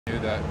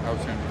that I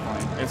was going to be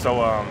playing. And so,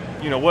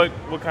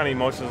 what kind of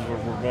emotions were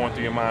going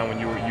through your mind when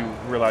you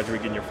realized you were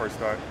getting your first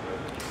start?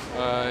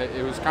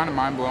 It was kind of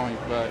mind-blowing,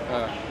 but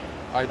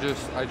I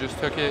just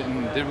took it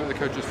and did what the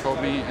coaches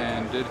told me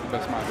and did it to the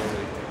best of my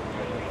ability.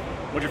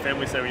 What did your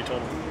family say when you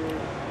told them?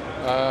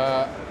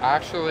 I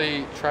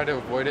actually tried to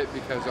avoid it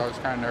because I was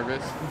kind of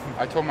nervous.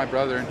 I told my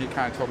brother, and he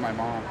kind of told my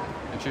mom,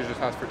 and she just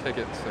asked for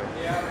tickets. So.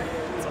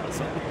 That's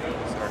awesome.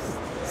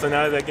 So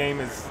now that game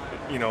is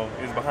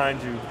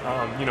behind you,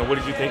 what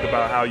did you think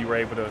about how you were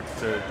able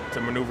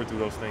to maneuver through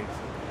those things?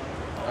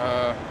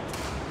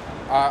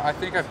 I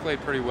think I played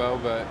pretty well,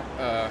 but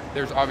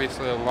there's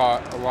obviously a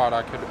lot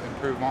I could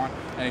improve on.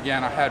 And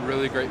again, I had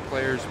really great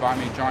players by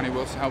me. Johnny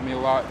Wilson helped me a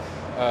lot,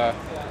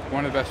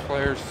 one of the best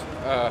players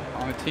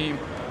on the team.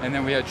 And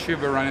then we had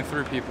Chuba running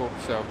through people.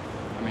 So,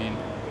 I mean.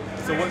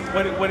 So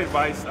what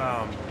advice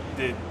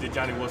did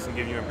Johnny Wilson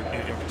give you in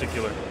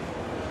particular?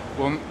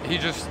 Well, he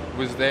just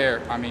was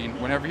there. I mean,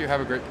 whenever you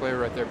have a great player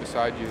right there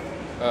beside you,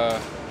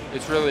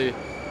 it's really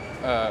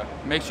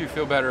makes you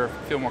feel better,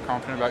 feel more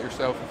confident about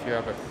yourself if you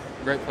have a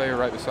great player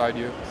right beside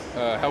you,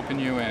 helping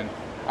you. And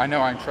I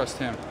know I can trust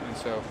him, and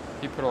so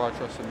he put a lot of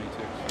trust in me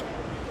too.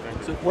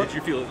 So did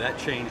you feel that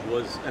change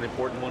was an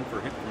important one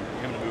for him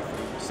to move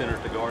from center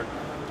to guard?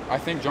 I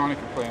think Johnny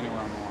could play anywhere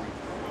on the line.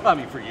 I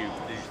mean, for you,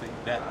 did you think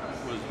that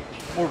was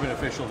more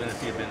beneficial than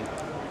if he had been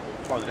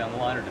farther down the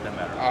line, or did that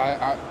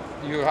matter?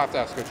 You have to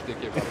ask Coach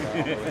Dickey about that.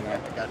 I don't really know.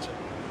 Gotcha.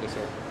 Yes,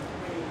 sir.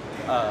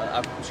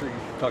 I'm sure you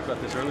talked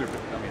about this earlier, but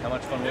I mean, how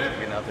much fun was it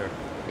getting out there?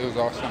 It was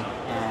awesome.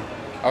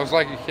 I was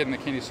like a kid in the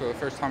kindy, so the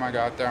first time I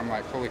got out there, I'm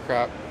like, holy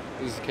crap,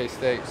 this is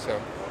K-State.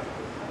 So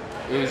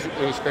it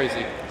was crazy.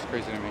 It was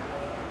crazy to me.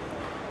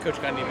 Coach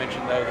Gundy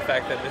mentioned, though, the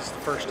fact that this is the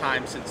first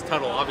time since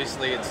Tuttle.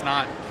 Obviously, it's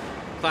not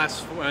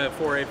Class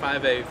 4A,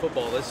 5A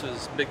football. This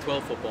was Big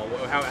 12 football.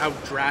 How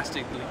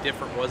drastically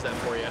different was that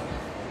for you?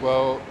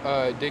 Well,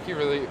 Dickey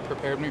really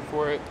prepared me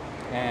for it,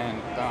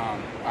 and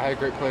I had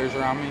great players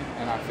around me,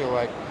 and I feel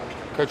like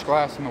Coach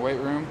Glass in the weight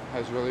room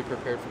has really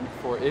prepared for me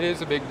for it. It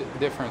is a big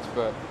difference,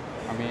 but,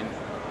 I mean,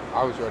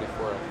 I was ready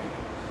for it, I think.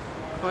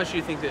 How much do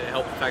you think that it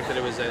helped the fact that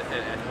it was at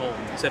home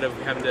instead of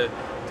having to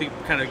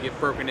kind of get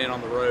broken in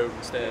on the road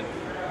instead?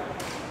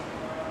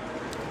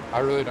 I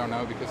really don't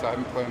know because I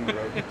haven't played on the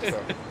road, so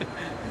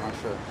I'm not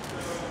sure.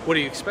 What do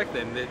you expect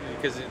then?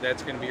 Because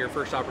that's going to be your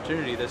first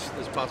opportunity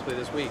possibly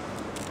this week.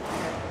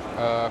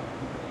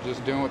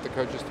 Just doing what the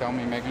coaches tell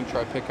me, making sure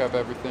I pick up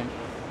everything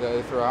that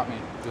they throw at me.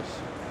 Just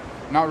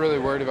not really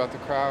worried about the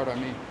crowd. I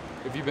mean,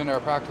 if you've been to our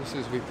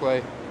practices, we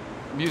play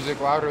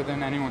music louder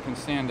than anyone can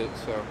stand it,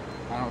 so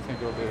I don't think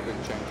it'll be a big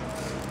change.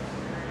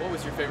 What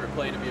was your favorite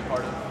play to be a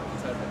part of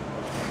Saturday?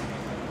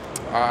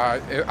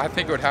 I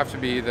think it would have to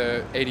be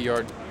the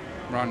 80-yard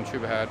run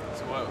Chuba had.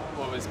 So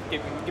what was,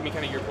 give me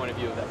kind of your point of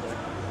view of that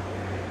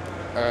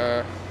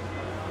play.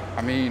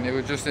 I mean, it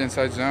was just the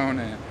inside zone,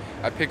 and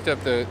I picked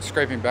up the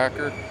scraping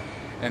backer,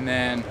 and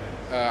then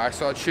I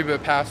saw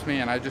Chuba pass me,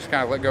 and I just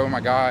kind of let go of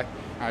my guy.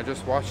 And I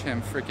just watched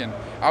him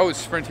I was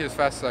sprinting as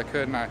fast as I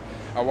could, and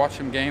I watched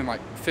him gain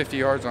like 50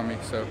 yards on me,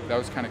 so that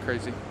was kind of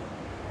crazy.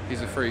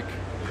 He's a freak.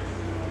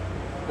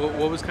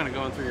 What was kind of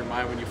going through your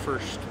mind when you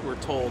first were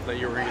told that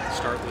you were going to get the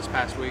start this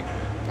past week?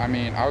 I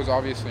mean, I was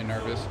obviously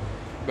nervous,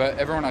 but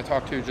everyone I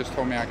talked to just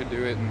told me I could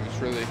do it, and it was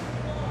really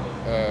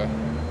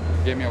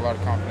gave me a lot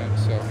of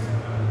confidence. So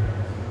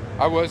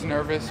I was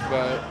nervous,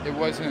 but it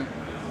wasn't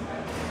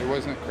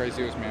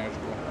crazy. It was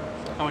manageable.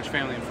 So. How much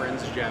family and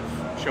friends did you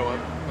have show up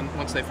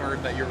once they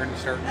heard that you were going to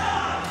start?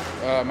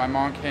 My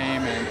mom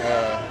came,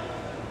 and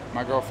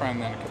my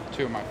girlfriend, and then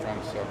two of my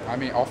friends. So I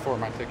mean, all four of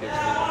my tickets.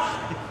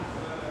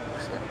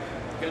 So.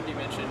 Gundy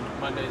mentioned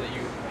Monday that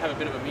you have a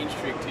bit of a mean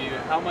streak to you.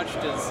 How much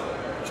does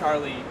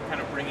Charlie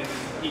kind of bring in?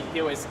 He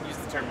always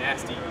used the term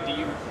nasty.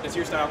 Does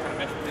your style kind of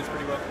mesh with his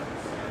pretty well?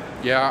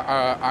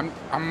 Yeah,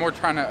 I'm more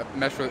trying to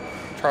mesh with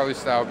Charlie's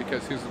style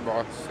because he's the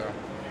boss. So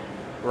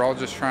we're all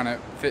just trying to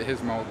fit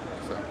his mold.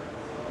 So.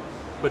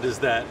 But does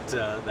that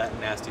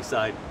nasty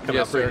side come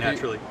out pretty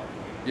naturally?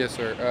 Yes,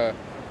 sir.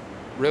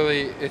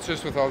 Really, it's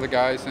just with all the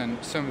guys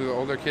and some of the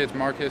older kids,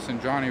 Marcus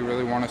and Johnny,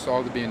 really want us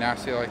all to be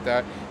nasty like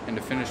that and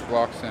to finish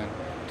blocks and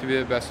to be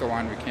the best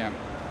line we can.